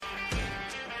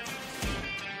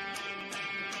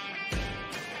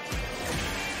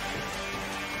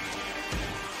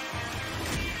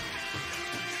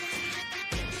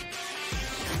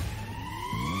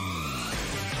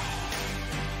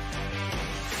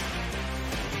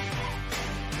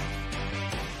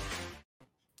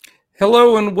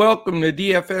Hello and welcome to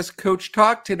DFS Coach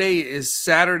Talk. Today is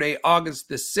Saturday, August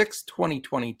the 6th,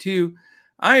 2022.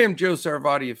 I am Joe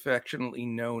Sarvati, affectionately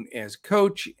known as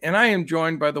Coach, and I am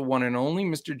joined by the one and only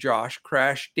Mr. Josh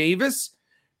Crash Davis.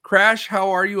 Crash,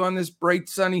 how are you on this bright,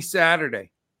 sunny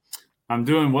Saturday? I'm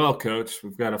doing well, Coach.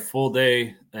 We've got a full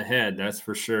day ahead, that's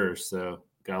for sure. So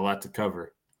got a lot to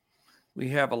cover. We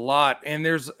have a lot, and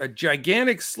there's a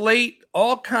gigantic slate,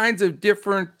 all kinds of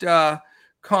different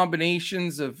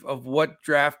combinations of what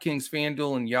DraftKings,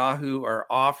 FanDuel, and Yahoo are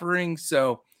offering.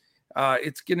 So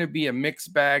it's going to be a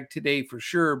mixed bag today for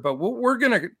sure. But what we're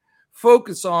going to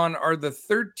focus on are the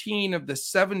 13 of the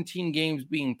 17 games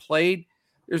being played.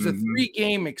 There's a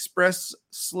 3-game express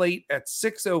slate at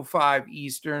 6:05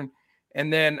 Eastern,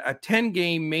 and then a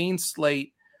 10-game main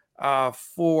slate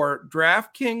for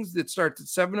DraftKings that starts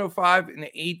at 7:05, and an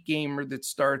 8-gamer that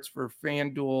starts for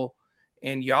FanDuel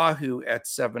and Yahoo at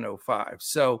 7:05.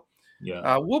 So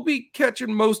we'll be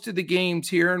catching most of the games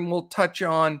here, and we'll touch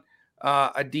on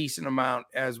a decent amount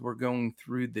as we're going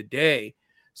through the day.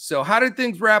 So how did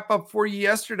things wrap up for you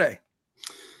yesterday?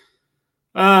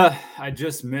 I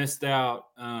just missed out.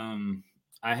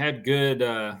 I had good,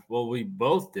 we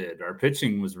both did. Our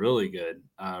pitching was really good.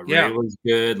 Ray was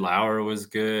good. Lauer was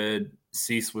good.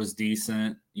 Cease was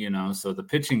decent, so the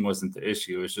pitching wasn't the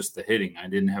issue. It was just the hitting. I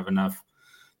didn't have enough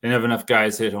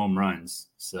guys hit home runs.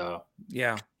 So,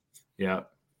 yeah,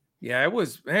 it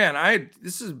was,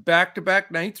 this is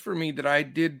back-to-back nights for me that I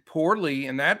did poorly.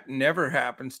 And that never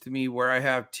happens to me where I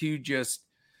have two just,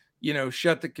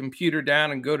 shut the computer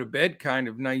down and go to bed kind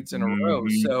of nights in a row.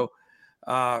 So,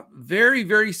 very,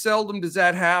 very seldom does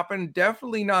that happen.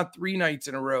 Definitely not 3 nights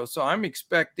in a row. So I'm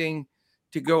expecting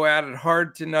to go at it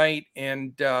hard tonight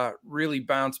and really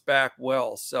bounce back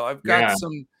well. So I've got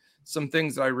some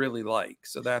things that I really like.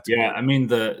 So that's good. I mean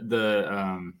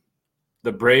the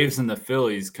Braves and the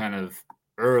Phillies kind of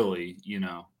early,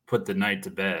 put the night to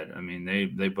bed. I mean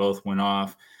they both went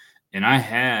off, and I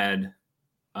had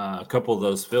a couple of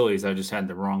those Phillies. I just had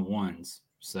the wrong ones.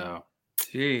 So.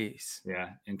 Jeez.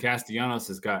 Yeah, and Castellanos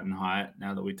has gotten hot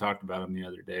now that we talked about him the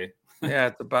other day. Yeah,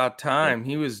 it's about time.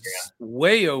 He was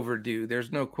way overdue.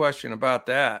 There's no question about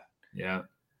that. Yeah.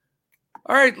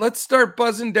 All right, let's start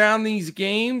buzzing down these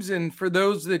games. And for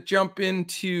those that jump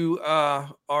into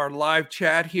our live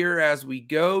chat here as we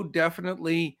go,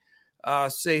 definitely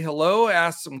say hello,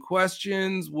 ask some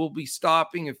questions. We'll be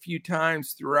stopping a few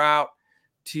times throughout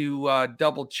to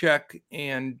double check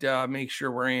and make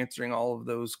sure we're answering all of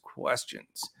those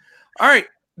questions. All right,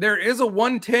 there is a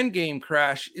 110 game,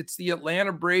 Crash. It's the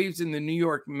Atlanta Braves and the New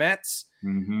York Mets.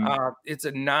 It's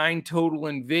a 9 total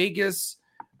in Vegas.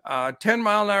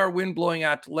 10-mile-an-hour wind blowing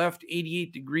out to left,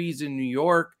 88 degrees in New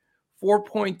York.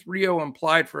 4.30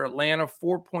 implied for Atlanta,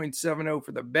 4.70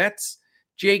 for the Mets.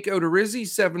 Jake Odorizzi,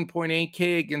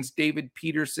 7.8K against David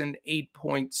Peterson,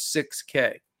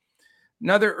 8.6K.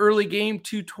 Another early game,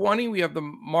 2:20. We have the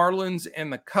Marlins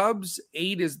and the Cubs.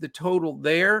 8 is the total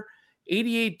there.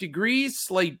 88 degrees,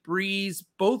 slight breeze.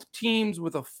 Both teams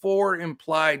with a 4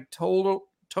 implied total.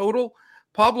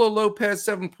 Pablo Lopez,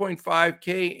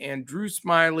 7.5K, and Drew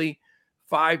Smyly,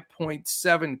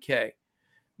 5.7K.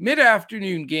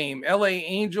 Mid-afternoon game, LA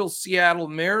Angels, Seattle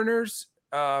Mariners.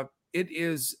 It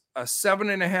is a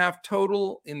 7.5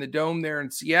 total in the dome there in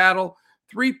Seattle.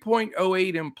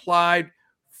 3.08 implied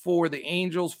for the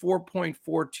Angels,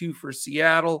 4.42 for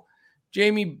Seattle.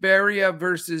 Jamie Barria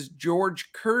versus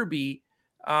George Kirby.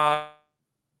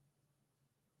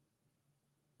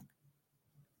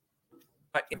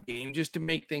 Game just to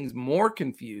make things more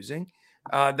confusing.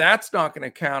 That's not going to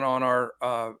count on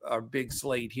our big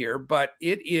slate here, but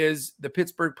it is the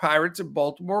Pittsburgh Pirates and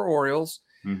Baltimore Orioles.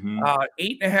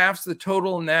 8.5 is the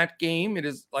total in that game. It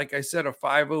is, like I said, a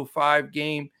 5:05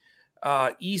 game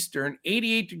Eastern.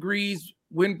 88 degrees.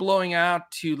 Wind blowing out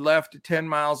to left at 10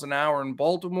 miles an hour in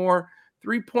Baltimore.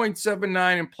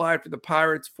 3.79 implied for the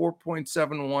Pirates,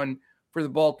 4.71 for the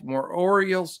Baltimore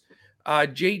Orioles.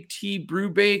 JT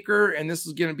Brubaker, and this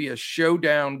is going to be a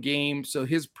showdown game, so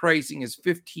his pricing is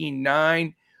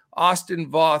 15.9. Austin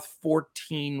Voth,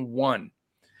 14.1.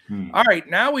 All right,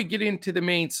 now we get into the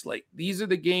main slate. These are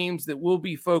the games that we'll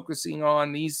be focusing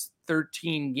on, these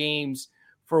 13 games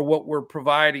for what we're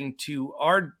providing to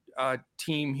our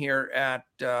team here at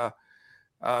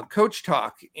Coach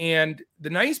Talk. And the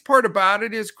nice part about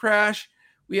it is, Crash,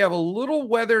 we have a little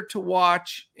weather to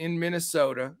watch in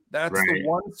Minnesota. That's the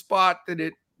one spot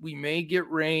that we may get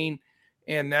rain,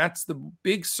 and that's the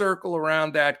big circle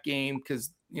around that game because,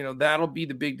 that'll be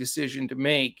the big decision to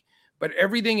make. But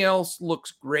everything else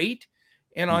looks great.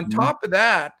 And on top of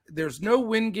that, there's no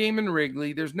wind game in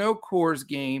Wrigley. There's no Coors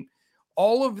game.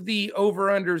 all of the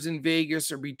over-unders in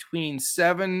Vegas are between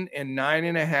 7 and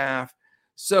 9.5.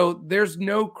 So there's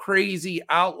no crazy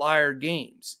outlier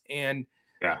games. And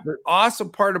the awesome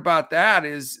part about that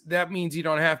is that means you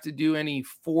don't have to do any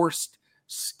forced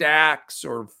stacks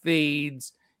or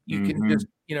fades. You can just,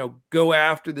 go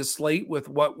after the slate with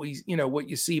what what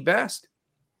you see best.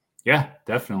 Yeah,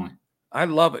 definitely. I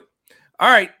love it. All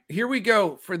right, here we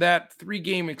go for that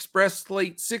 3-game express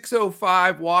slate.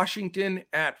 6:05 Washington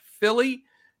at Philly.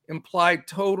 Implied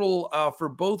total for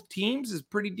both teams is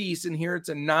pretty decent here. It's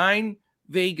a 9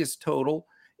 Vegas total.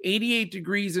 88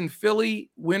 degrees in Philly,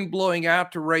 wind blowing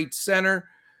out to right center.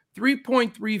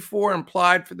 3.34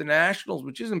 implied for the Nationals,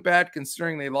 which isn't bad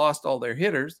considering they lost all their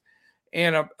hitters.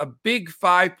 And a big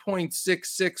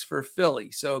 5.66 for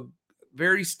Philly. So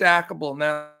very stackable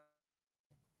now.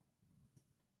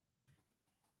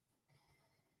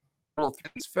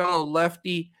 Fellow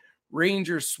lefty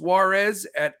Ranger Suarez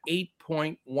at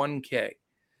 8.1K.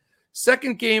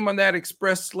 Second game on that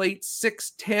express slate,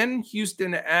 6:10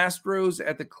 Houston Astros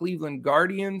at the Cleveland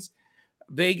Guardians.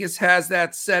 Vegas has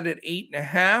that set at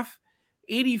 8.5.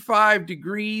 85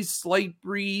 degrees, slight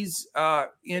breeze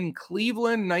in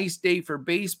Cleveland. Nice day for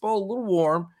baseball, a little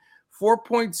warm.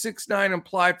 4.69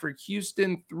 implied for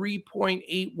Houston.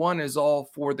 3.81 is all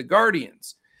for the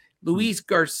Guardians. Luis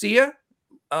Garcia,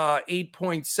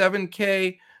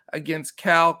 8.7K against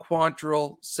Cal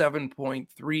Quantrill,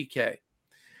 7.3K.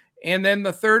 And then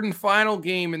the third and final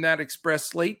game in that express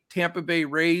slate, Tampa Bay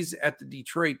Rays at the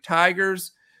Detroit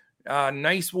Tigers.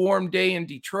 Nice warm day in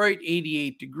Detroit,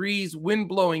 88 degrees, wind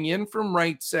blowing in from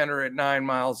right center at 9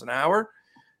 miles an hour.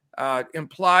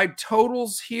 Implied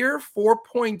totals here,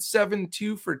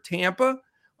 4.72 for Tampa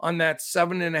on that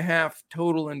 7.5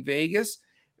 total in Vegas,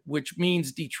 which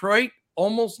means Detroit,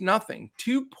 almost nothing.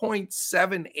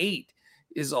 2.78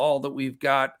 is all that we've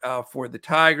got for the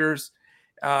Tigers.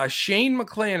 Shane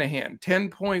McClanahan,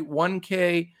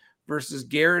 10.1K versus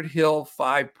Garrett Hill,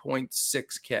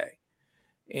 5.6K.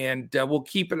 And we'll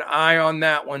keep an eye on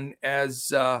that one as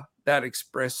that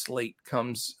express slate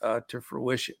comes to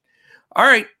fruition. All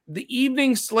right, the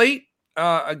evening slate,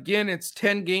 again, it's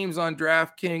 10 games on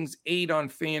DraftKings, 8 on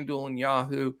FanDuel and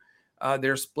Yahoo.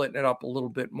 They're splitting it up a little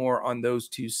bit more on those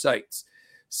two sites.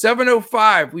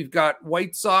 7:05, we've got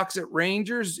White Sox at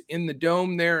Rangers in the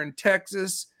Dome there in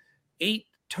Texas. 8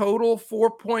 total,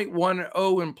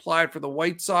 4.10 implied for the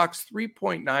White Sox,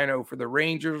 3.90 for the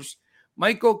Rangers.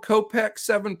 Michael Kopech,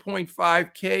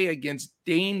 7.5K against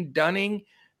Dane Dunning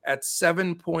at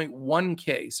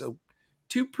 7.1K. So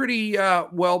two pretty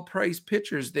well-priced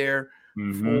pitchers there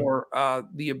for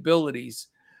the abilities.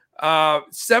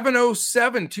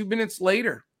 7:07, 2 minutes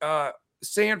later,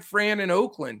 San Fran and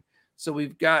Oakland. So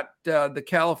we've got the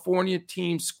California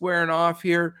team squaring off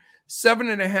here.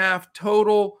 7.5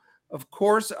 total. Of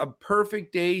course, a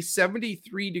perfect day,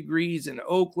 73 degrees in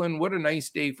Oakland. What a nice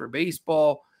day for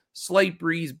baseball. Slight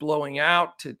breeze blowing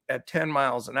out at 10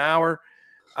 miles an hour.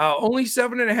 Only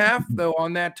 7.5, though,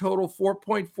 on that total.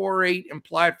 4.48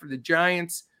 implied for the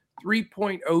Giants,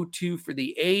 3.02 for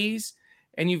the A's.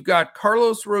 And you've got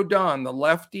Carlos Rodon, the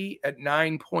lefty, at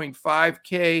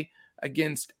 9.5K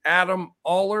against Adam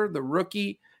Oller, the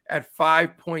rookie, at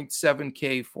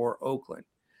 5.7K for Oakland.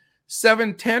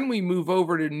 7:10, we move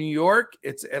over to New York.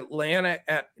 It's Atlanta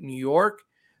at New York.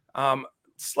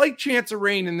 Slight chance of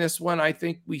rain in this one. I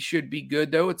think we should be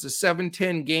good, though. It's a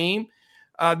 7:10 game.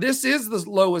 This is the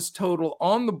lowest total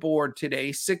on the board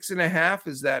today. 6.5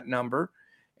 is that number.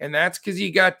 And that's because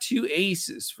you got two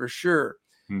aces for sure.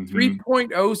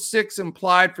 3.06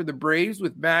 implied for the Braves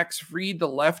with Max Fried, the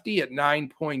lefty, at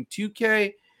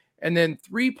 9.2K. And then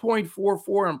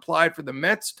 3.44 implied for the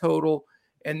Mets total.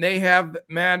 And they have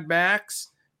Mad Max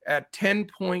at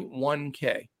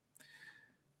 10.1K.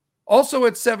 Also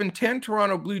at 7:10,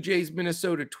 Toronto Blue Jays,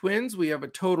 Minnesota Twins. We have a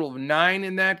total of 9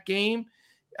 in that game.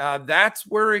 That's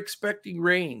where we're expecting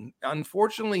rain.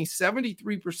 Unfortunately,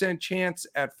 73% chance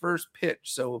at first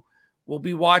pitch. So we'll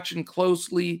be watching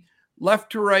closely.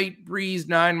 Left to right breeze,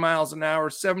 9 miles an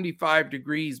hour, 75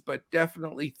 degrees, but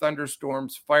definitely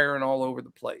thunderstorms firing all over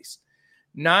the place.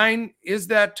 9 is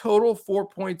that total,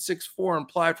 4.64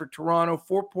 implied for Toronto,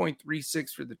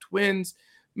 4.36 for the Twins.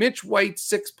 Mitch White,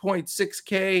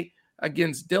 6.6K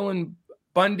against Dylan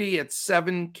Bundy at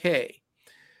 7K.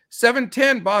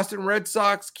 7:10, Boston Red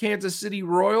Sox, Kansas City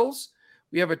Royals.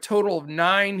 We have a total of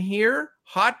 9 here.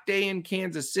 Hot day in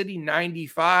Kansas City,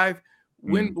 95.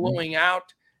 Wind blowing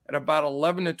out at about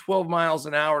 11 to 12 miles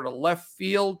an hour to left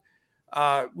field.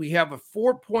 We have a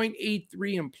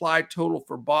 4.83 implied total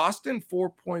for Boston,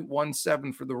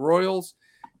 4.17 for the Royals.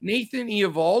 Nathan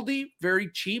Eovaldi, very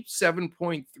cheap,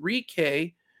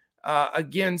 7.3K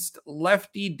against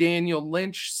lefty Daniel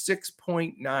Lynch,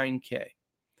 6.9K.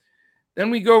 Then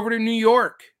we go over to New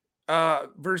York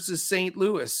versus St.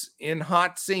 Louis in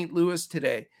hot St. Louis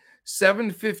today.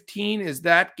 7:15 is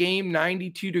that game,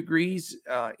 92 degrees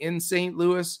in St.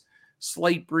 Louis,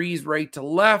 slight breeze right to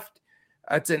left.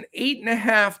 It's an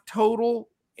 8.5 total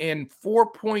and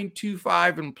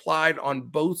 4.25 implied on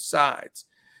both sides.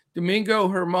 Domingo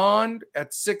Germán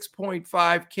at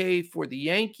 6.5K for the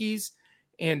Yankees,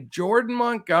 and Jordan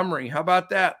Montgomery, how about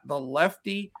that? The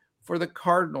lefty for the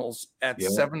Cardinals at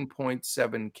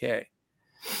 7.7K.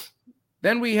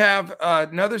 Then we have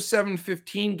another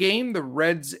 7:15 game, the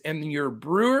Reds and your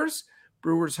Brewers.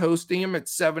 Brewers hosting them at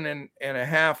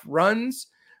 7.5 runs.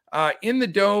 In the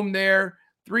Dome there,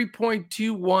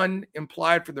 3.21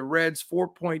 implied for the Reds,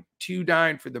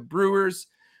 4.29 for the Brewers.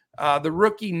 The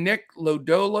rookie Nick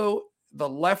Lodolo, the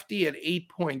lefty at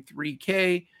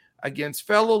 8.3K against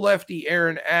fellow lefty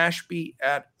Aaron Ashby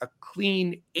at a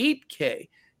clean 8K.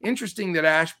 Interesting that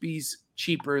Ashby's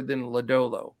cheaper than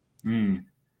Lodolo.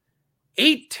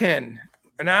 8:10,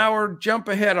 an hour, jump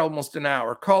ahead almost an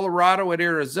hour. Colorado at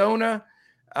Arizona.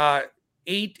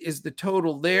 8 is the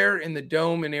total there in the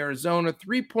Dome in Arizona.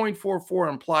 3.44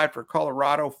 implied for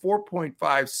Colorado,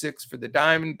 4.56 for the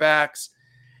Diamondbacks.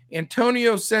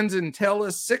 Antonio Senzatela,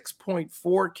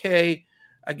 6.4K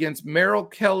against Merrill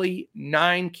Kelly,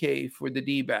 9K for the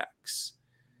D-backs.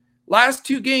 Last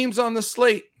two games on the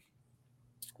slate.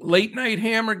 Late night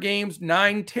hammer games,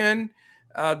 9-10.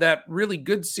 That really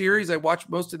good series. I watched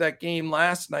most of that game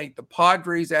last night. The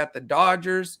Padres at the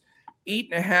Dodgers.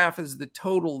 8.5 is the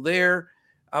total there.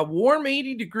 Warm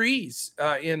 80 degrees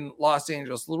in Los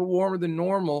Angeles, a little warmer than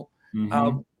normal.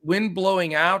 Wind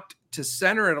blowing out to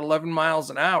center at 11 miles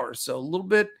an hour. So a little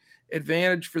bit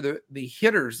advantage for the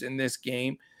hitters in this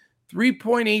game.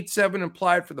 3.87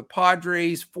 implied for the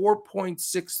Padres,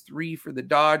 4.63 for the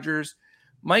Dodgers.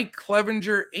 Mike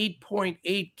Clevenger,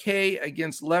 8.8K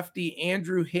against lefty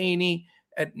Andrew Heaney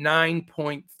at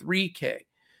 9.3K.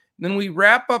 Then we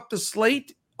wrap up the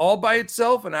slate all by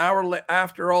itself an hour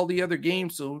after all the other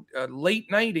games. So late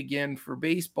night again for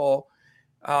baseball.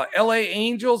 LA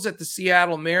Angels at the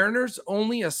Seattle Mariners,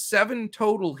 only a 7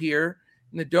 total here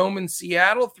in the Dome in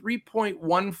Seattle.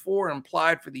 3.14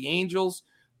 implied for the Angels,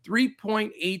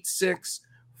 3.86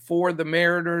 for the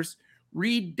Mariners.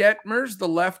 Reed Detmers, the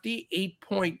lefty,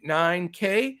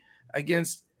 8.9K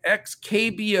against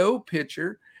ex-KBO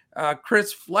pitcher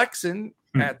Chris Flexen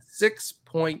at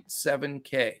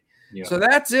 6.7K. Yeah. So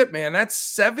that's it, man. That's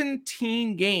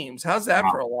 17 games. How's that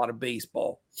for a lot of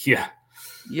baseball? Yeah.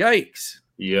 Yikes.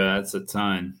 Yeah, that's a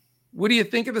ton. What do you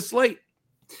think of the slate?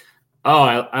 Oh,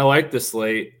 I like the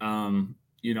slate. I'm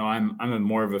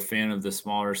more of a fan of the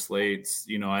smaller slates.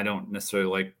 I don't necessarily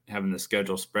like having the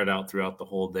schedule spread out throughout the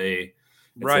whole day.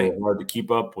 It's a little hard to keep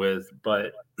up with.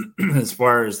 But as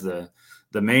far as the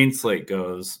main slate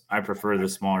goes, I prefer the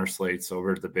smaller slates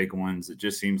over the big ones. It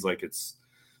just seems like it's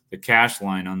the cash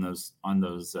line on those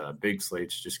big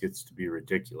slates just gets to be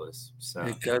ridiculous. So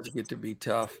it does get to be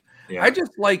tough. Yeah. I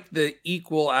just like the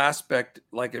equal aspect,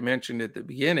 like I mentioned at the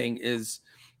beginning, is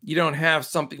you don't have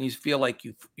something you feel like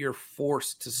you're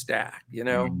forced to stack,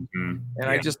 And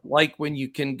I just like when you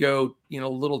can go,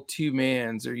 little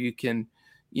 2-mans, or you can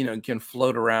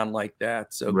float around like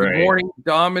that. So Good morning,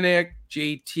 Dominic,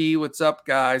 JT. What's up,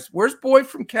 guys? Where's Boy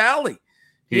from Cali?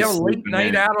 He have a late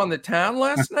night out on the town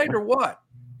last night or what?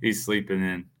 He's sleeping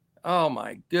in. Oh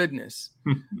my goodness.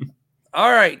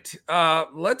 All right.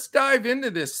 Let's dive into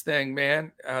this thing,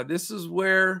 man. This is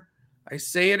where I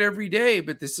say it every day,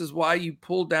 but this is why you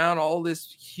pull down all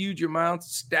this huge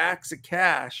amounts, stacks of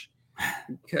cash,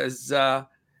 because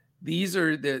these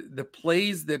are the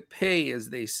plays that pay, as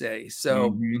they say.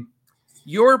 So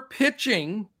Your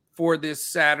pitching for this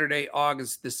Saturday,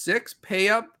 August the 6th, pay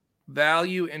up,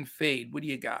 value, and fade. What do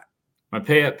you got? My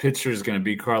pay-up pitcher is going to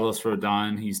be Carlos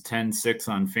Rodon. He's 10-6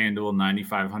 on FanDuel,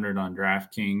 9,500 on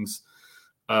DraftKings.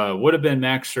 Would have been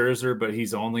Max Scherzer, but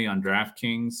he's only on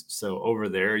DraftKings. So over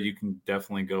there, you can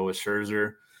definitely go with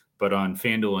Scherzer. But on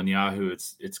FanDuel and Yahoo,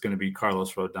 it's going to be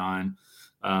Carlos Rodon.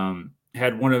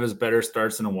 Had one of his better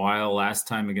starts in a while. Last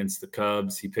time against the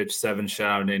Cubs, he pitched 7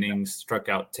 shutout innings, struck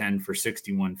out 10 for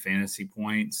 61 fantasy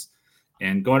points.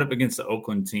 And going up against the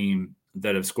Oakland team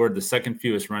that have scored the second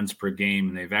fewest runs per game,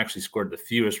 and they've actually scored the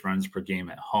fewest runs per game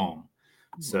at home.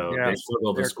 So they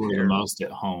struggle to score the most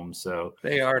at home. So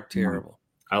they are terrible.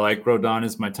 I like Rodon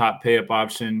as my top pay-up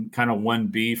option. Kind of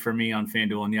 1B for me on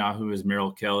FanDuel and Yahoo is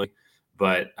Merrill Kelly,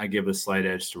 but I give a slight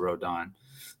edge to Rodon.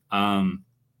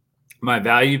 My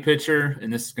value pitcher,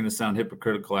 and this is going to sound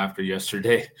hypocritical after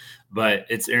yesterday, but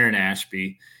it's Aaron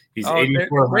Ashby. He's Oh,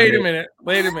 8,400.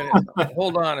 Wait a minute.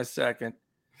 Hold on a second.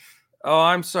 Oh,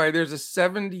 I'm sorry. There's a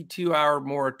 72-hour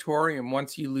moratorium.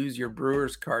 Once you lose your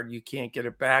Brewers card, you can't get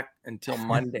it back until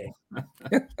Monday.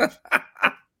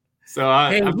 So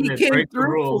hey, he came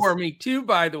through for me too,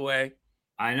 by the way.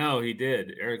 I know he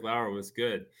did. Eric Lauer was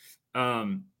good.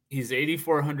 He's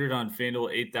 8,400 on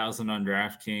FanDuel, 8,000 on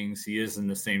DraftKings. He is in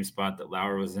the same spot that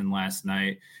Lauer was in last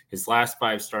night. His last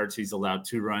 5 starts, he's allowed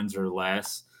 2 runs or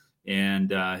less.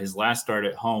 And his last start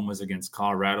at home was against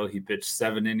Colorado. He pitched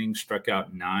 7 innings, struck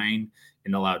out 9,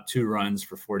 and allowed 2 runs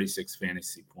for 46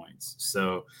 fantasy points.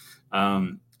 So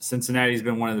Cincinnati's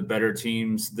been one of the better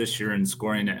teams this year in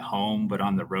scoring at home, but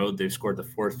on the road, they've scored the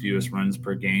 4th fewest runs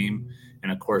per game.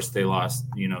 And of course, they lost,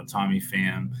 Tommy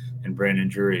Pham and Brandon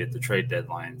Drury at the trade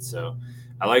deadline. So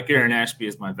I like Aaron Ashby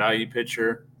as my value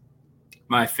pitcher.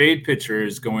 My fade pitcher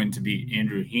is going to be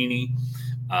Andrew Heaney.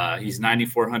 He's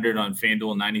 9,400 on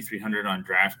FanDuel, 9,300 on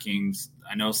DraftKings.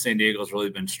 I know San Diego's really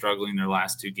been struggling their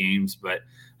last 2 games, but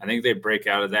I think they break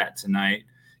out of that tonight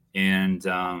and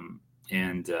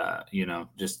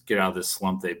just get out of this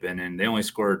slump they've been in. They only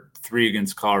scored 3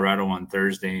 against Colorado on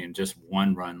Thursday and just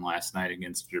 1 run last night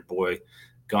against your boy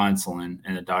Gonsolin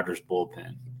and the Dodgers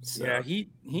bullpen. So. Yeah,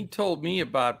 he told me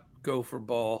about Gopher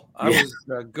Ball. I was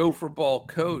a Gopher Ball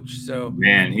coach, so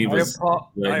man,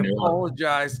 I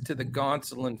apologize to the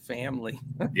Gonsolin family.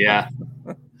 Yeah.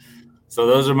 So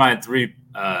those are my 3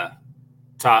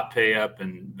 top pay up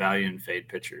and value and fade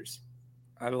pitchers.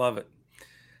 I love it.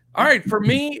 All right, for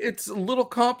me, it's a little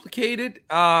complicated.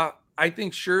 I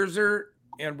think Scherzer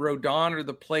and Rodon are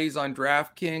the plays on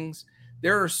DraftKings.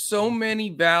 There are so many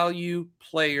value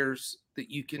players that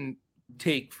you can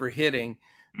take for hitting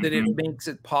that it makes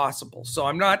it possible. So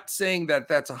I'm not saying that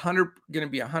that's going to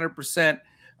be 100%.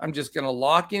 I'm just going to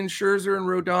lock in Scherzer and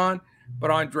Rodon.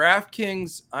 But on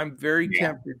DraftKings, I'm very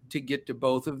tempted to get to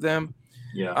both of them.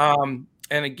 Yeah.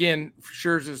 And again,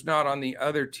 Scherzer's not on the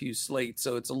other 2 slates,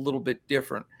 so it's a little bit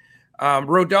different.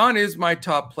 Rodon is my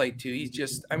top play too. He's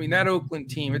just, that Oakland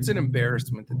team, it's an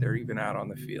embarrassment that they're even out on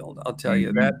the field. I'll tell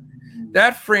you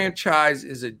that franchise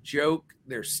is a joke.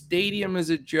 Their stadium is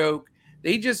a joke.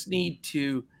 They just need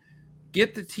to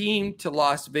get the team to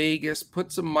Las Vegas,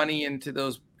 put some money into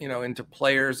those, into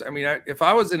players. If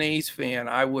I was an A's fan,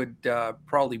 I would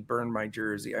probably burn my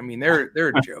jersey.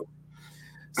 They're a joke.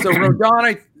 So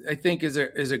Rodon, I think is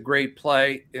a great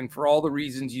play. And for all the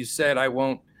reasons you said, I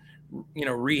won't,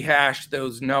 rehash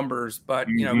those numbers, but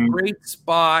great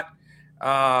spot.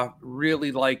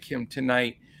 Really like him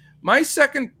tonight. My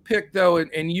second pick though,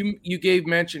 and you gave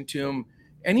mention to him,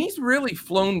 and he's really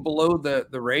flown below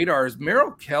the radar, is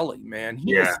Merrill Kelly, man.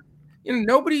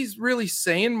 Nobody's really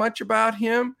saying much about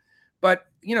him, but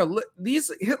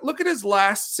look at his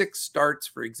last 6 starts,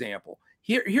 for example.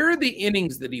 Here are the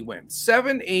innings that he went: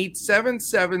 7, 8, 7,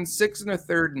 7, 6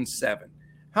 1/3, and 7.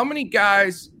 How many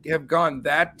guys have gone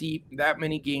that deep, that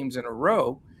many games in a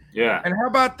row? Yeah. And how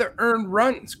about the earned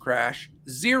runs, Crash?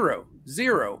 0,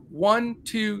 0, 1,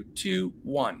 2, 2,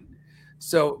 1.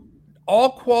 So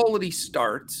all quality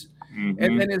starts. And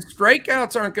then his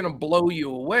strikeouts aren't going to blow you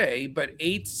away, but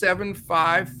 8, 7,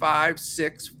 5, 5,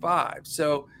 6, 5.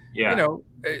 So,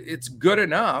 it's good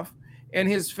enough. And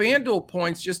his FanDuel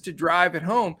points just to drive it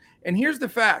home. And here's the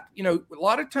fact, a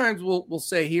lot of times we'll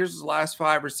say, here's his last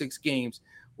 5 or 6 games.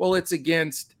 Well, it's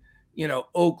against,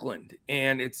 Oakland,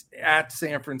 and it's at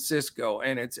San Francisco,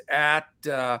 and it's at,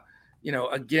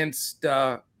 against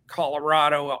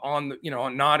Colorado on the,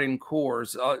 not in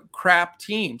Coors, crap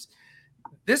teams.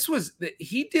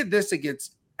 He did this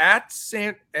against at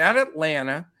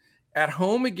Atlanta, at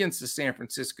home against the San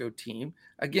Francisco team,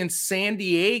 against San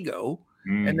Diego,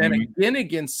 and then again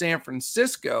against San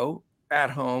Francisco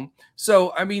at home.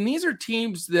 So, these are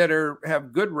teams that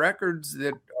have good records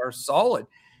that are solid.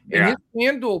 And his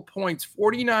FanDuel points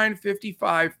 49,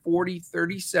 55, 40,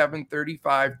 37,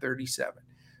 35, 37.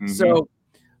 So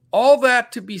all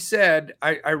that to be said,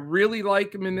 I really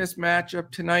like him in this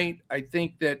matchup tonight. I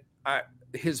think that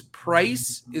his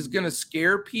price is going to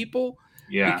scare people.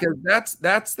 Yeah, because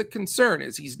that's the concern.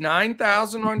 Is he's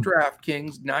 9,000 on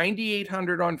DraftKings,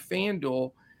 9,800 on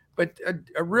FanDuel, but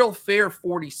a real fair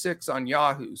 46 on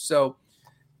Yahoo. So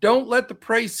don't let the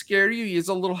price scare you. He's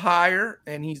a little higher,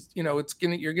 and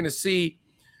you're gonna see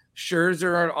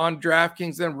Scherzer on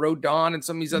DraftKings, then Rodon, and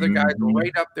some of these other guys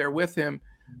right up there with him.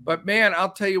 But man,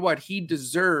 I'll tell you what, he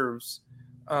deserves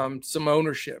some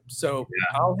ownership. So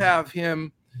I'll have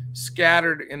him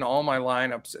scattered in all my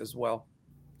lineups as well.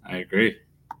 I agree.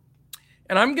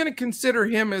 And I'm going to consider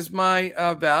him as my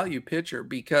value pitcher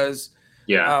because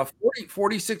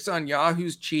 46 on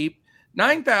Yahoo's cheap.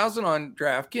 9,000 on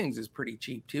DraftKings is pretty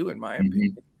cheap too, in my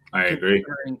opinion. I agree.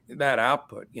 That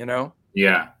output,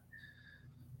 Yeah.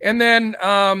 And then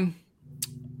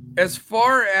as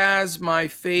far as my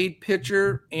fade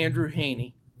pitcher, Andrew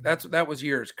Heaney, that was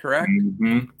yours, correct?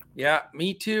 Mm-hmm. Yeah,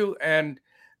 me too. And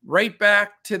right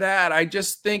back to that, I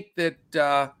just think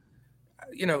that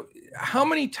how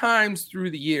many times through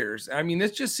the years, I mean,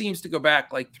 this just seems to go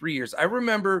back like 3 years. I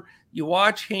remember you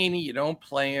watch Heaney, you don't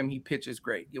play him, he pitches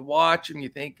great. You watch him, you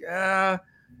think, I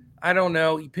don't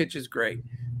know, he pitches great.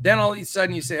 Then all of a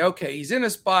sudden you say, okay, he's in a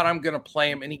spot, I'm going to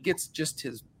play him, and he gets just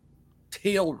his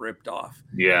tail ripped off.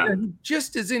 Yeah. He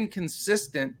just is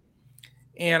inconsistent.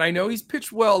 And I know he's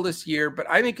pitched well this year, but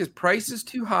I think his price is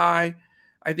too high.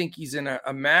 I think he's in a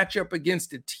matchup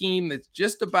against a team that's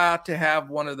just about to have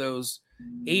one of those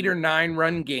 8 or 9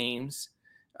 run games,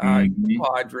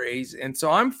 Padres. And so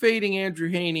I'm fading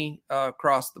Andrew Heaney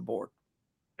across the board.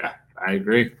 Yeah, I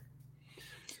agree.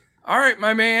 All right,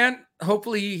 my man.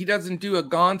 Hopefully he doesn't do a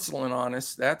Gonsolin on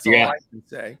us. That's all I can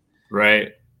say.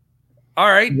 Right. All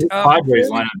right.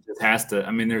 Padres lineup just has to.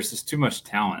 I mean, there's just too much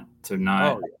talent to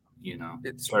not,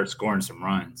 start scoring some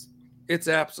runs. It's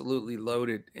absolutely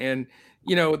loaded, and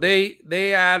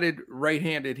they added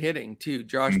right-handed hitting too.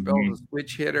 Josh Bell's a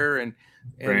switch hitter, and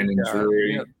Brandon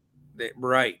Drury,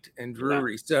 and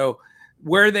Drury. Yeah. So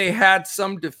where they had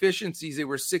some deficiencies, they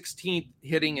were 16th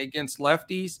hitting against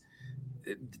lefties.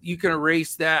 You can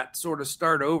erase that, sort of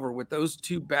start over with those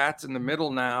 2 bats in the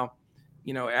middle now.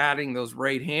 Adding those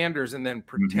right-handers and then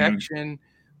protection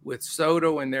with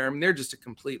Soto in there. I mean, they're just a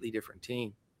completely different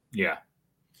team. Yeah.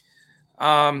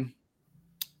 I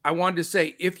wanted to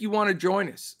say, if you want to join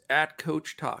us at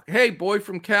Coach Talk, hey, boy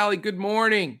from Cali, good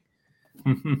morning.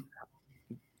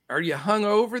 Are you hung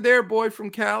over there, boy from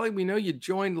Cali? We know you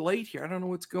joined late here. I don't know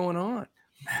what's going on.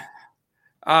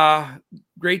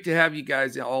 Great to have you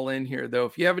guys all in here, though.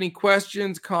 If you have any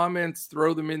questions, comments,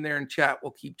 throw them in there in chat.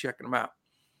 We'll keep checking them out.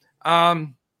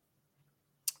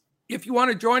 If you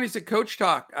want to join us at Coach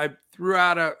Talk, I threw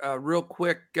out a real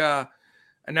quick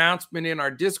announcement in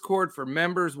our Discord for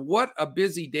members. What a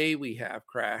busy day we have,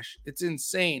 Crash. It's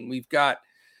insane. We've got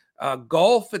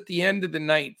golf at the end of the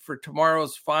night for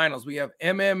tomorrow's finals. We have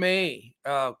MMA.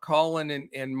 Colin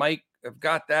and Mike have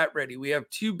got that ready. We have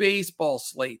 2 baseball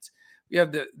slates. We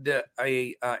have the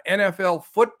NFL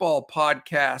football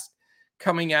podcast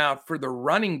coming out for the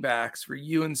running backs for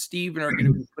you and Steven are going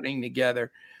to be putting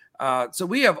together. So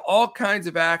we have all kinds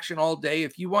of action all day.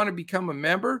 If you want to become a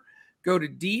member, go to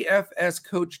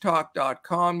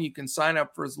dfscoachtalk.com. You can sign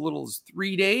up for as little as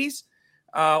 3 days.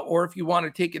 Or if you want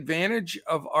to take advantage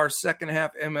of our second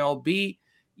half MLB,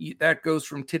 that goes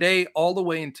from today all the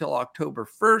way until October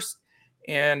 1st.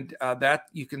 And that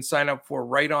you can sign up for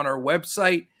right on our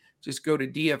website. Just go to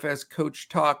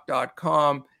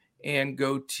dfscoachtalk.com and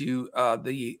go to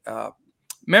the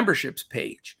memberships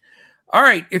page. All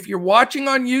right. If you're watching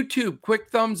on YouTube, quick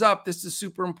thumbs up. This is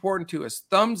super important to us.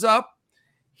 Thumbs up.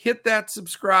 Hit that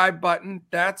subscribe button.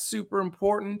 That's super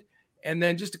important. And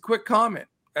then just a quick comment.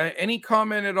 Any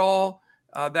comment at all,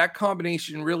 that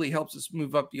combination really helps us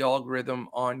move up the algorithm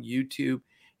on YouTube.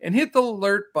 And hit the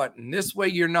alert button. This way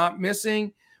you're not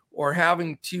missing or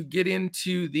having to get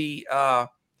into the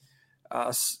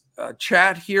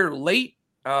chat here late.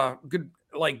 Good,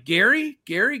 like Gary,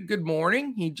 good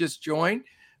morning. He just joined.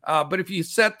 But if you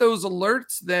set those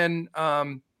alerts, then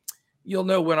you'll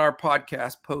know when our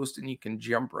podcast posts and you can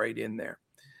jump right in there.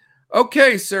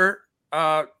 Okay, sir.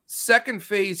 Second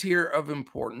phase here of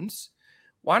importance.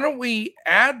 Why don't we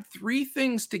add 3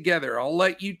 things together? I'll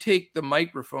let you take the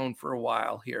microphone for a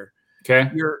while here.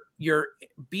 Okay. Your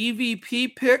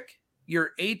BVP pick,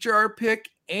 your HR pick,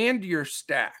 and your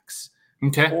stacks.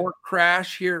 Okay. For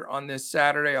Crash here on this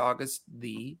Saturday, August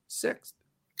the 6th.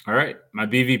 All right. My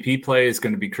BVP play is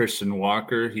going to be Christian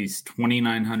Walker. He's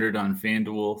 2,900 on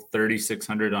FanDuel,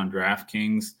 3,600 on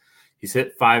DraftKings. He's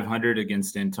hit 500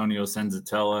 against Antonio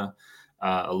Senzatella,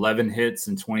 11 hits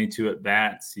and 22 at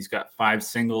bats. He's got 5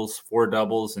 singles, 4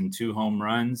 doubles, and 2 home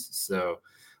runs. So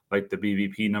like the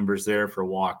BVP numbers there for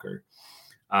Walker.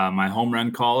 My home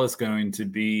run call is going to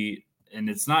be, and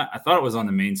it's not, I thought it was on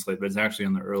the main slate, but it's actually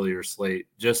on the earlier slate,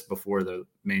 just before the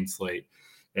main slate.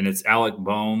 And it's Alec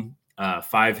Bohm,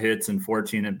 5 hits and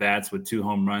 14 at bats with 2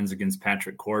 home runs against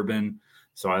Patrick Corbin.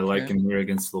 So I like him here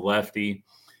against the lefty.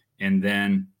 And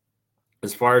then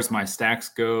as far as my stacks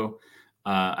go,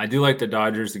 I do like the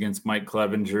Dodgers against Mike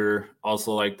Clevinger.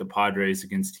 Also like the Padres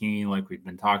against Heaney, like we've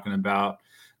been talking about.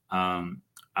 I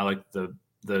like the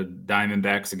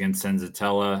Diamondbacks against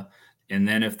Senzatella. And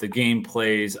then if the game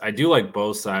plays, I do like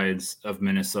both sides of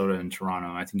Minnesota and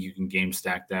Toronto. I think you can game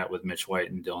stack that with Mitch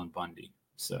White and Dylan Bundy.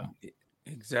 So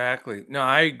Exactly. No,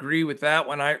 I agree with that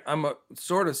one. I'm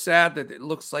sort of sad that it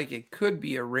looks like it could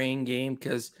be a rain game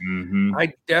because Mm-hmm.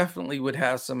 I definitely would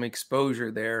have some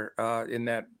exposure there in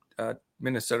that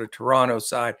Minnesota Toronto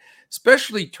side,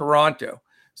 especially Toronto.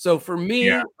 So for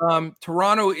Yeah, me,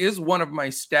 Toronto is one of my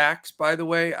stacks, by the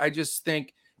way. I just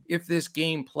think if this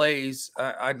game plays,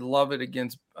 I'd love it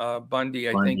against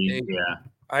Bundy. Bundy. Yeah.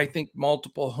 I think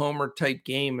multiple homer type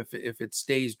game if it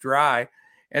stays dry.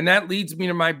 And that leads me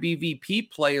to my BVP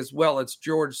play as well. It's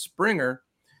George Springer.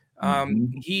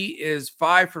 Mm-hmm. He is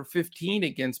 5 for 15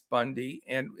 against Bundy,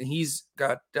 and he's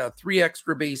got 3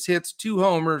 extra base hits, 2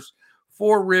 homers,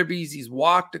 4 ribbies. He's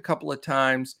walked a couple of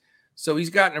times. So he's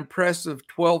got an impressive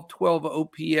 1212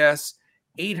 OPS,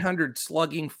 800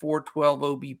 slugging, 412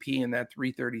 OBP, and that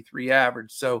 333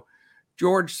 average. So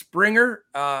George Springer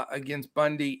against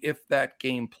Bundy if that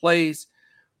game plays.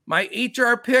 My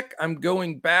HR pick, I'm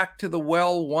going back to the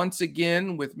well once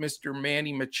again with Mr.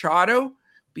 Manny Machado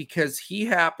because he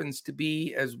happens to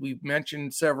be, as we've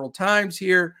mentioned several times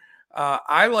here,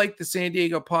 I like the San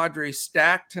Diego Padres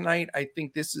stack tonight. I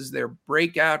think this is their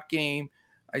breakout game.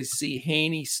 I see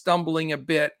Heaney stumbling a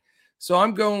bit. So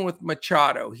I'm going with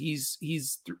Machado. He's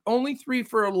only 3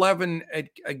 for 11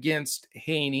 against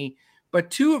Heaney,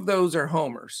 but 2 of those are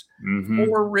homers. Mm-hmm.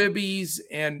 4 ribbies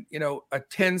and, a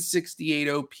 1068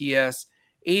 OPS,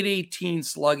 818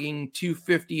 slugging,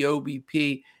 250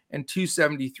 OBP, and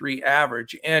 273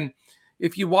 average. And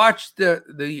if you watched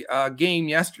the game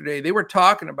yesterday, they were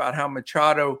talking about how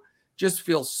Machado just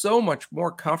feels so much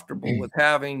more comfortable with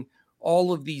having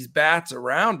all of these bats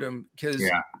around him because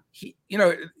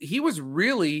he was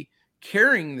really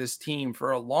carrying this team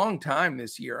for a long time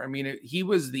this year. I mean, he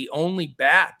was the only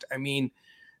bat. I mean,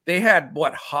 they had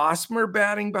Hosmer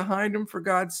batting behind him, for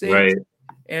God's sake. Right.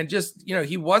 And just,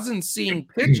 he wasn't seeing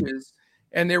pitches.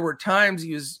 And there were times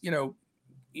he was,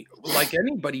 like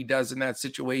anybody does in that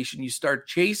situation, you start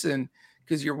chasing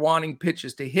because you're wanting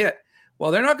pitches to hit. Well,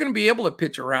 they're not going to be able to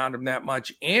pitch around him that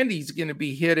much. And he's going to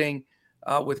be hitting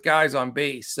with guys on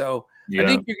base. So I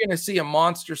think you're going to see a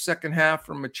monster second half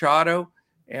from Machado.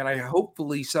 And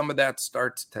hopefully some of that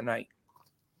starts tonight.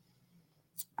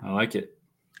 I like it.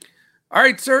 All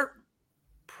right, sir.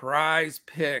 Prize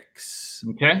Picks.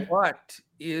 Okay. What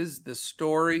is the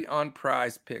story on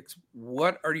Prize Picks?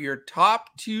 What are your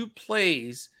top 2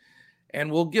 plays? And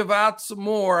we'll give out some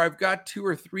more. I've got 2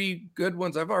 or 3 good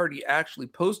ones. I've already actually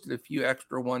posted a few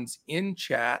extra ones in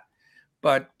chat.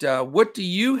 But what do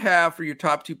you have for your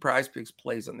top 2 Prize Picks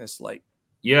plays on this slate?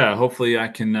 Yeah, hopefully I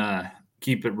can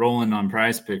keep it rolling on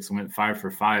Prize Picks. I went 5 for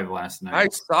 5 last night. I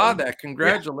saw that.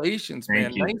 Congratulations,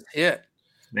 man. Nice hit.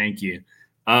 Thank you.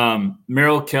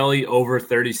 Merrill Kelly over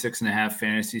 36.5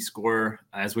 fantasy score.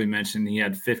 As we mentioned, he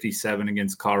had 57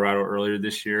 against Colorado earlier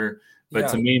this year. But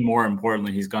to me, more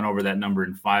importantly, he's gone over that number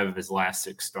in 5 of his last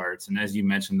 6 starts. And as you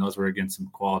mentioned, those were against some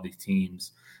quality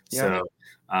teams. So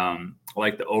I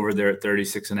like the over there at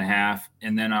 36.5.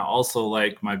 And then I also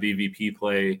like my BVP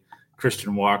play,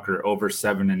 Christian Walker, over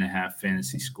 7.5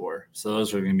 fantasy score. So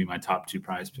those are going to be my top 2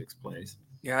 Prize Picks plays.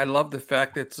 Yeah, I love the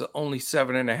fact that it's only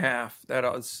 7.5. That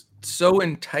was so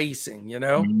enticing,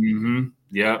 Mm-hmm.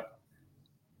 Yep.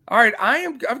 All right,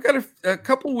 I've got a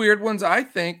couple weird ones. I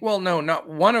think. Well, no, not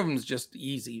one of them's just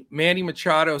easy. Manny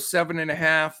Machado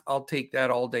 7.5. I'll take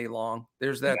that all day long.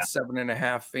 There's that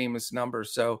 7.5 famous number.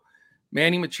 So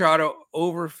Manny Machado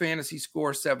over fantasy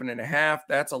score 7.5.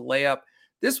 That's a layup.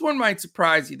 This one might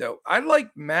surprise you though. I like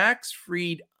Max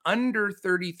Fried under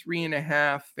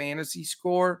 33.5 fantasy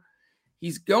score.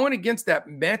 He's going against that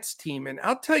Mets team. And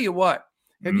I'll tell you what,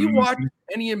 have you watched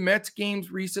any of Mets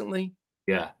games recently?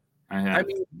 Yeah, I have. I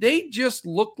mean, they just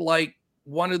look like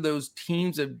one of those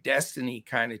teams of destiny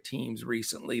kind of teams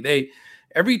recently.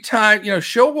 Every time,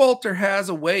 Showalter has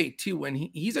a way too, when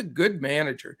he's a good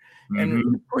manager and he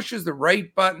pushes the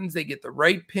right buttons, they get the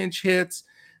right pinch hits.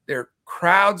 Their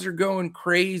crowds are going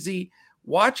crazy.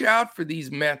 Watch out for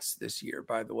these Mets this year,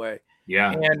 by the way.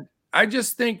 Yeah. And I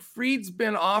just think Fried's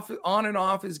been on and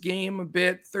off his game a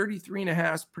bit.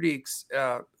 33.5 is pretty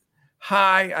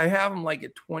high. I have him like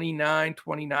at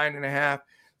 29.5.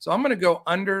 So I'm going to go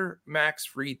under Max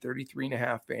Fried,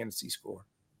 33.5 fantasy score.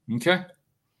 Okay.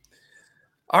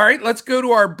 All right, let's go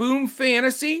to our Boom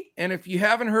Fantasy. And if you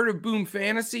haven't heard of Boom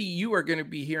Fantasy, you are going to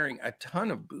be hearing a ton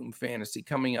of Boom Fantasy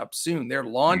coming up soon. They're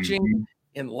launching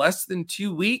in less than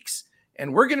 2 weeks,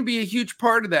 and we're going to be a huge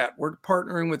part of that. We're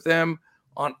partnering with them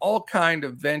on all kind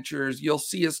of ventures. You'll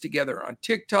see us together on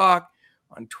TikTok,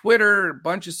 on Twitter, a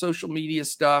bunch of social media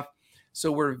stuff.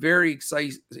 So we're very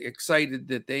excited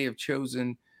that they have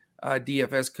chosen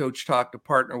DFS Coach Talk to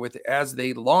partner with as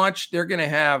they launch. They're going to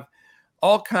have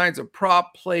all kinds of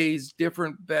prop plays,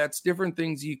 different bets, different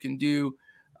things you can do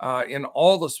in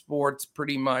all the sports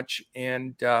pretty much.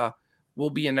 And we'll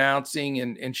be announcing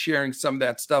and sharing some of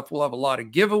that stuff. We'll have a lot of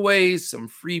giveaways, some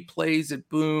free plays at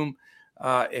Boom,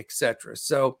 etc.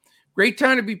 So great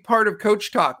time to be part of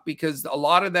Coach Talk, because a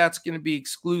lot of that's going to be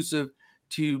exclusive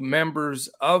to members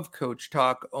of Coach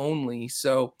Talk only.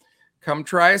 So come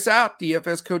try us out,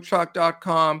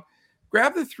 dfscoachtalk.com.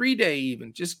 Grab the 3-day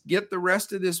even. Just get the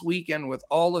rest of this weekend with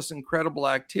all this incredible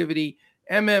activity.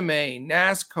 MMA,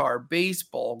 NASCAR,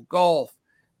 baseball, golf,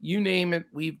 you name it,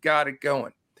 we've got it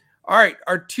going. All right,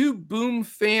 our 2 Boom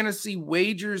fantasy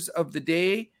wagers of the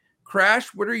day.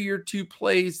 Crash, what are your 2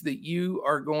 plays that you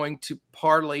are going to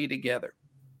parlay together?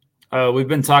 We've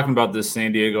been talking about this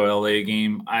San Diego LA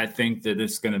game. I think that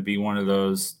it's going to be one of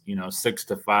those,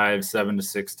 6-5,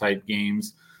 7-6 type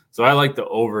games. So I like the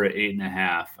over at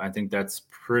 8.5. I think that's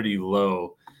pretty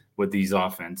low with these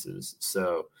offenses.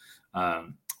 So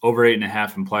over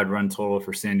 8.5 implied run total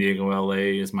for San Diego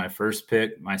LA is my first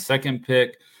pick. My second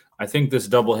pick, I think this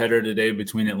doubleheader today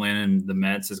between Atlanta and the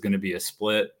Mets is going to be a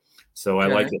split. So I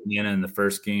like Atlanta in the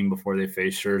first game before they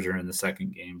face Scherzer in the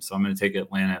second game. So I'm going to take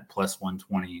Atlanta at plus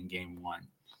 120 in game 1.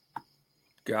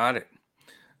 Got it.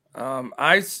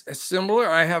 I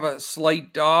have a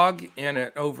slight dog and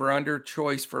an over-under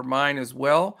choice for mine as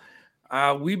well.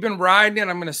 We've been riding it.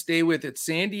 I'm going to stay with it.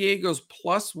 San Diego's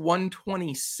plus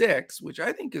 126, which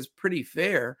I think is pretty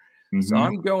fair. Mm-hmm. So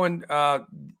I'm going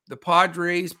the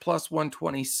Padres plus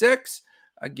 126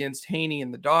 against Haney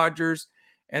and the Dodgers.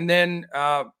 And then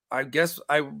I guess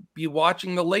I'll be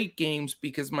watching the late games,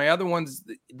 because my other one's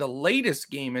the latest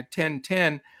game at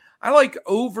 10-10. I like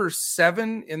over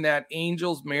 7 in that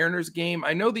Angels-Mariners game.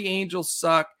 I know the Angels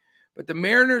suck, but the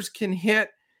Mariners can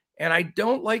hit, and I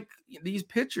don't like these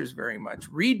pitchers very much.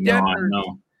 Reed Detmer,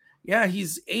 yeah,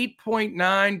 he's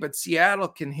 8.9, but Seattle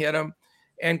can hit him.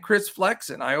 And Chris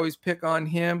Flexen, I always pick on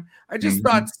him. I just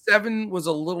thought 7 was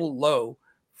a little low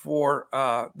for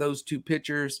those 2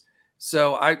 pitchers.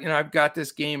 So I've got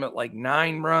this game at like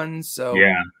 9 runs. So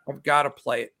yeah, I've got to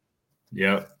play it.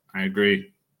 Yep, I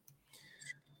agree.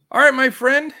 All right, my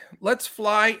friend, let's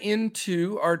fly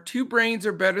into our 2 brains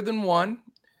are better than 1.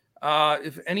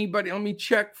 If anybody, let me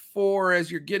check as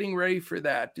you're getting ready for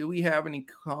that. Do we have any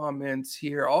comments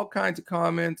here? All kinds of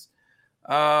comments.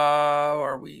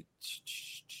 Are we?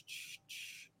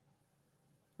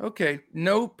 Okay,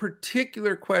 no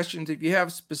particular questions. If you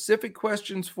have specific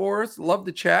questions for us, love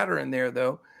the chatter in there,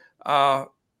 though.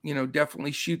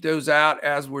 Definitely shoot those out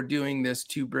as we're doing this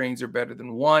 2 brains are better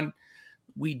than 1.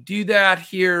 We do that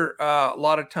here a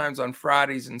lot of times on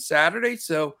Fridays and Saturdays.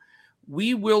 So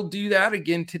we will do that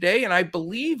again today. And I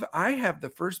believe I have the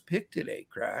first pick today,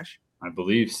 Crash. I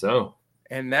believe so.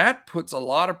 And that puts a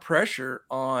lot of pressure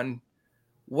on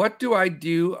what do I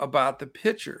do about the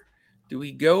pitcher? Do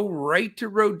we go right to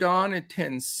Rodon at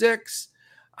 10-6?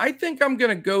 I think I'm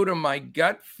going to go to my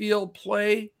gut feel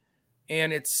play,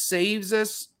 and it saves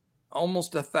us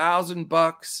almost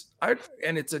 $1,000.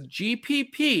 And it's a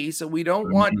GPP, so we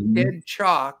don't want dead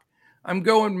chalk. I'm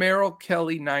going Merrill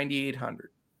Kelly 9,800.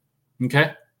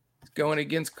 Okay. He's going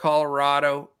against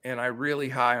Colorado, and I'm really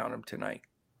high on him tonight.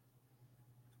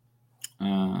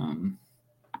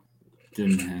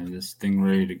 Didn't have this thing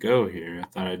ready to go here. I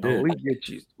thought I did. Oh, we get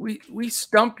you. We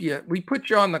stump you. We put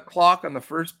you on the clock on the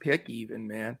first pick even,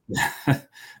 man.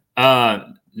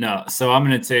 No. So I'm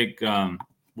going to take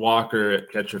Walker at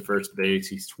catcher first base.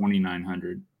 He's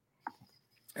 2,900.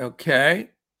 Okay.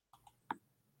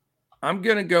 I'm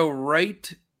going to go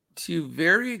right to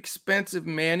very expensive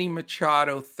Manny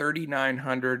Machado,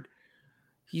 3,900.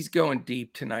 He's going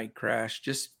deep tonight, Crash.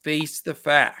 Just face the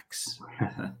facts.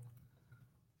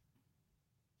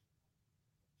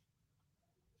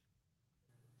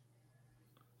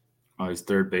 Oh, he's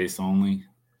third base only.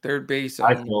 Third base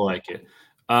only. I feel like it.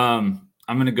 I'm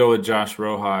going to go with Josh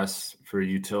Rojas for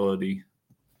utility,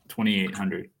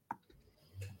 2,800.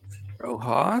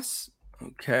 Rojas.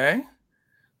 Okay.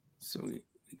 So we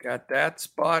got that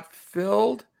spot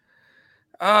filled.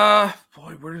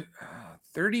 We're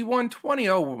 3,120.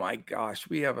 Oh my gosh,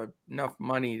 we have enough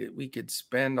money that we could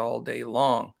spend all day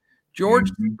long.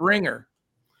 George Springer.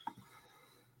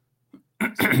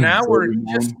 So now we're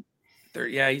just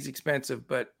he's expensive,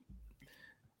 but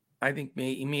I think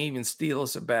he may even steal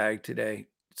us a bag today.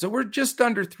 So we're just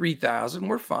under 3,000.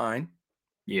 We're fine.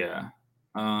 Yeah.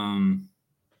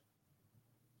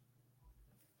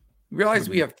 Realize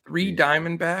we have 3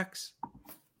 Diamondbacks?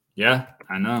 Yeah,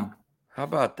 I know. How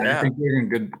about that? I think we're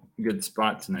in good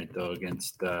spot tonight, though,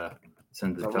 against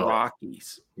Senzatella. The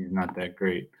Rockies. He's not that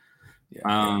great.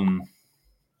 Yeah.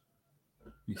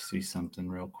 Let me see something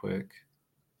real quick.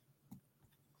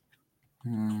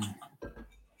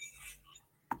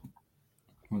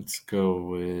 Let's go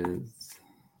with.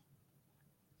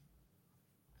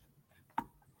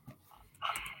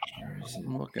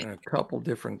 I'm looking at a couple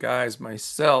different guys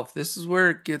myself. This is where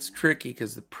it gets tricky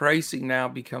because the pricing now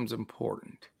becomes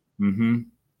important. Mm-hmm.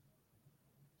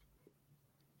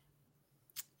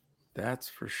 That's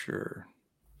for sure.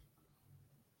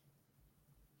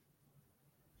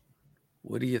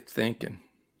 What are you thinking?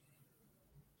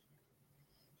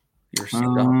 You're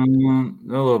stumped. A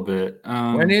little bit.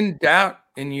 When in doubt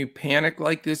and you panic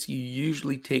like this, you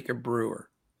usually take a brewer.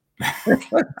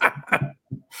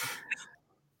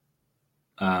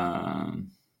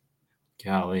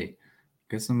 Golly,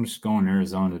 guess I'm just going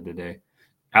Arizona today.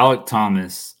 Alek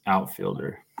Thomas,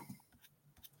 outfielder.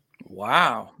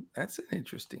 Wow, that's an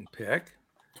interesting pick.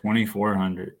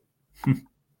 2,400.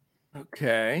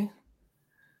 Okay.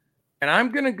 And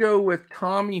I'm going to go with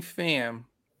Tommy Pham,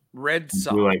 Red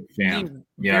Sox. Like Pham.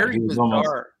 Yeah, very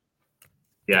bizarre.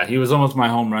 He was almost my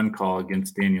home run call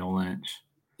against Daniel Lynch.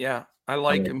 Yeah, I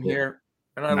like him here.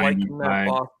 And I like him that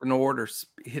Boston order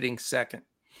hitting second.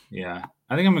 Yeah,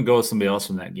 I think I'm going to go with somebody else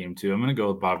from that game, too. I'm going to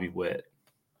go with Bobby Witt.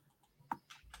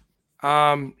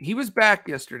 He was back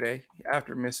yesterday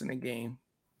after missing a game.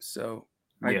 So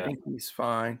I think he's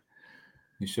fine.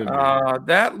 He should be.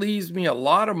 That leaves me a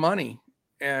lot of money.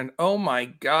 And oh my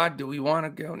God, do we want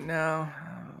to go now?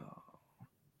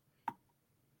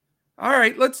 All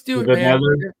right, let's do it, man.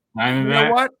 You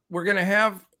know what? We're going to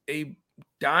have a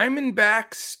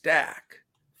Diamondback stack.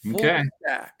 Okay.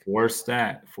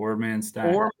 Stack. 4-man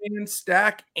stack. 4-man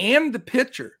stack and the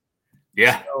pitcher.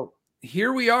 Yeah. So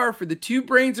here we are for the two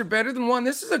brains are better than one.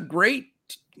 This is a great,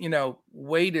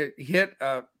 way to hit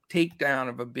a takedown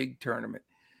of a big tournament.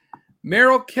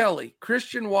 Merrill Kelly,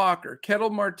 Christian Walker,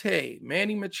 Ketel Marte,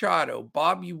 Manny Machado,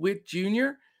 Bobby Witt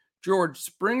Jr., George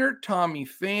Springer, Tommy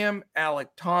Pham, Alek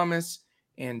Thomas,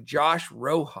 and Josh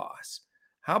Rojas.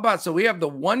 How about, so we have the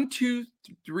 1, 2,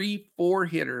 3, 4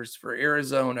 hitters for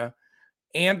Arizona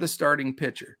and the starting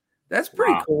pitcher. That's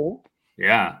pretty cool.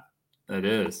 Yeah, that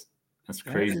is. That's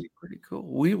crazy. That is pretty cool.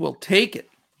 We will take it.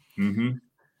 Mm-hmm.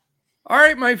 All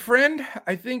right, my friend.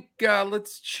 I think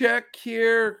let's check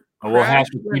here. We'll have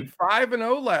to keep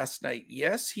 5-0 last night.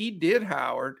 Yes, he did,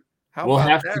 Howard. We'll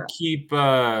have to keep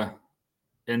an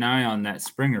eye on that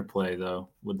Springer play, though,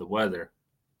 with the weather.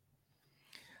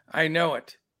 I know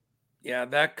it. Yeah,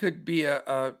 that could be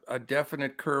a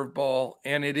definite curveball,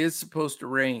 and it is supposed to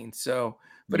rain. So,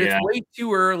 but it's way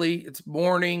too early. It's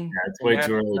morning. Yeah, it's way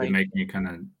too early to make me kind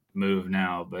of move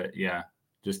now. But yeah,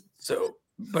 just so.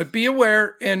 But be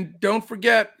aware, and don't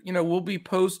forget, we'll be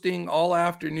posting all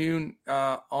afternoon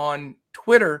on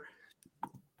Twitter.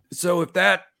 So if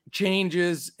that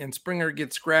changes and Springer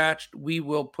gets scratched, we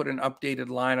will put an updated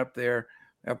lineup there.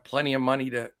 Have plenty of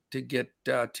money to get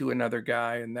to another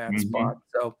guy in that spot.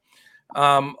 So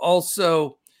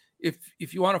also,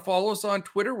 if you want to follow us on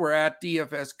Twitter, we're at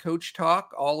DFS Coach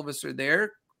Talk. All of us are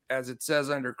there, as it says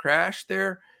under Crash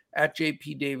there, at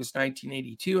JP Davis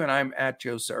 1982, and I'm at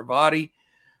Joe Sarvati.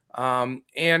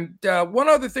 And one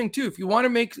other thing too, if you want to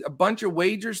make a bunch of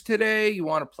wagers today, you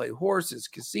want to play horses,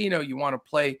 casino, you want to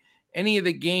play any of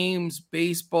the games,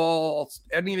 baseball,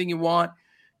 anything you want,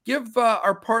 give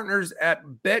our partners at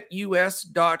betus.com.pa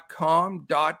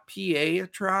a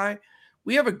try.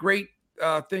 We have a great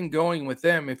thing going with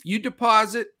them. If you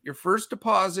deposit your first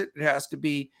deposit, it has to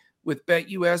be with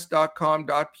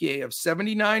betus.com.pa of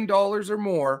 $79 or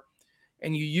more,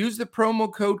 and you use the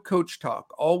promo code Coach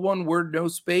Talk, all one word, no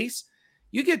space,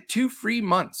 you get 2 free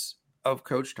months of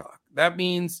Coach Talk. That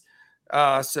means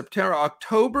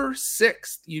October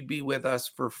 6th, you'd be with us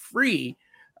for free,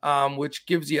 which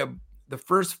gives you the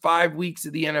first 5 weeks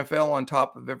of the NFL on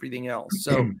top of everything else.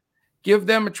 So give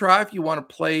them a try if you want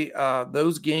to play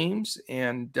those games.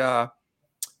 And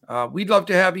we'd love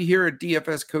to have you here at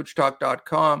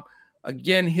dfscoachtalk.com.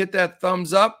 Again, hit that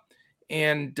thumbs up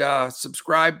and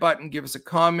subscribe button, give us a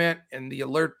comment, and the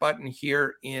alert button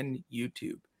here in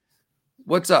YouTube.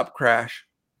 What's up, Crash?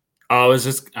 I was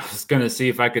going to see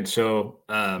if I could show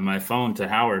my phone to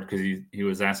Howard because he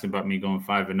was asking about me going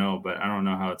 5-0, but I don't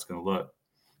know how it's going to look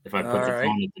if I put the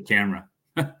phone at the camera.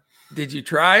 Did you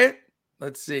try it?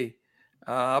 Let's see.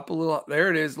 Up a little. There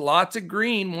it is. Lots of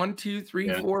green. 1, 2,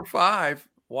 3, 4, 5.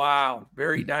 Wow.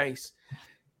 Very nice.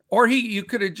 Or you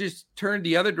could have just turned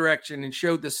the other direction and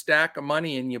showed the stack of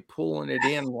money and you pulling it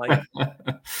in like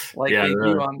they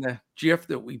do on the GIF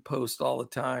that we post all the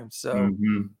time. So,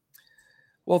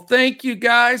 well, thank you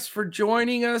guys for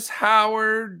joining us.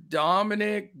 Howard,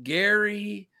 Dominic,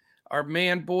 Gary, our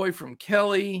man boy from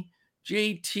Kelly,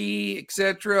 JT,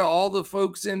 etc. All the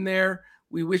folks in there.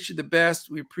 We wish you the best.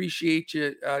 We appreciate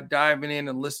you diving in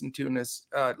and listening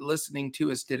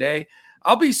to us today.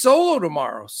 I'll be solo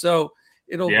tomorrow, so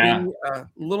it'll be a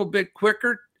little bit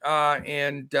quicker,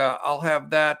 and I'll have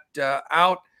that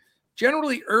out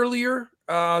generally earlier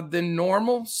than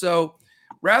normal. So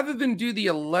rather than do the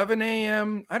 11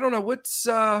 a.m., I don't know what's,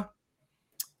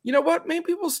 you know what?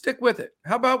 Maybe we'll stick with it.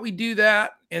 How about we do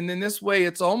that? And then this way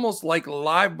it's almost like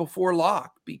live before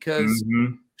lock, because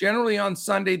generally on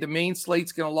Sunday, the main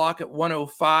slate's going to lock at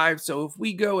 1:05. So if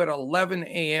we go at 11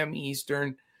 a.m.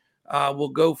 Eastern, we'll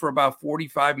go for about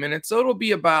 45 minutes. So it'll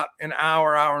be about an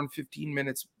hour and 15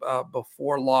 minutes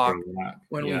before lock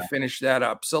when we finish that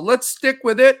up. So let's stick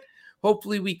with it.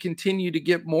 Hopefully we continue to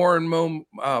get more and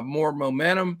more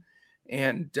momentum,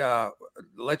 and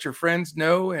let your friends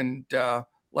know, and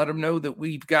let them know that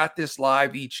we've got this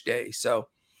live each day. So,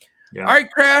 all right,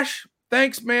 Crash,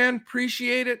 thanks, man.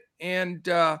 Appreciate it. And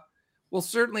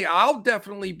I'll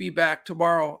definitely be back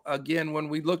tomorrow again when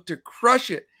we look to crush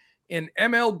it in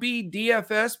MLB,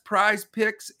 DFS, Prize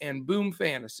Picks, and Boom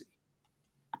Fantasy.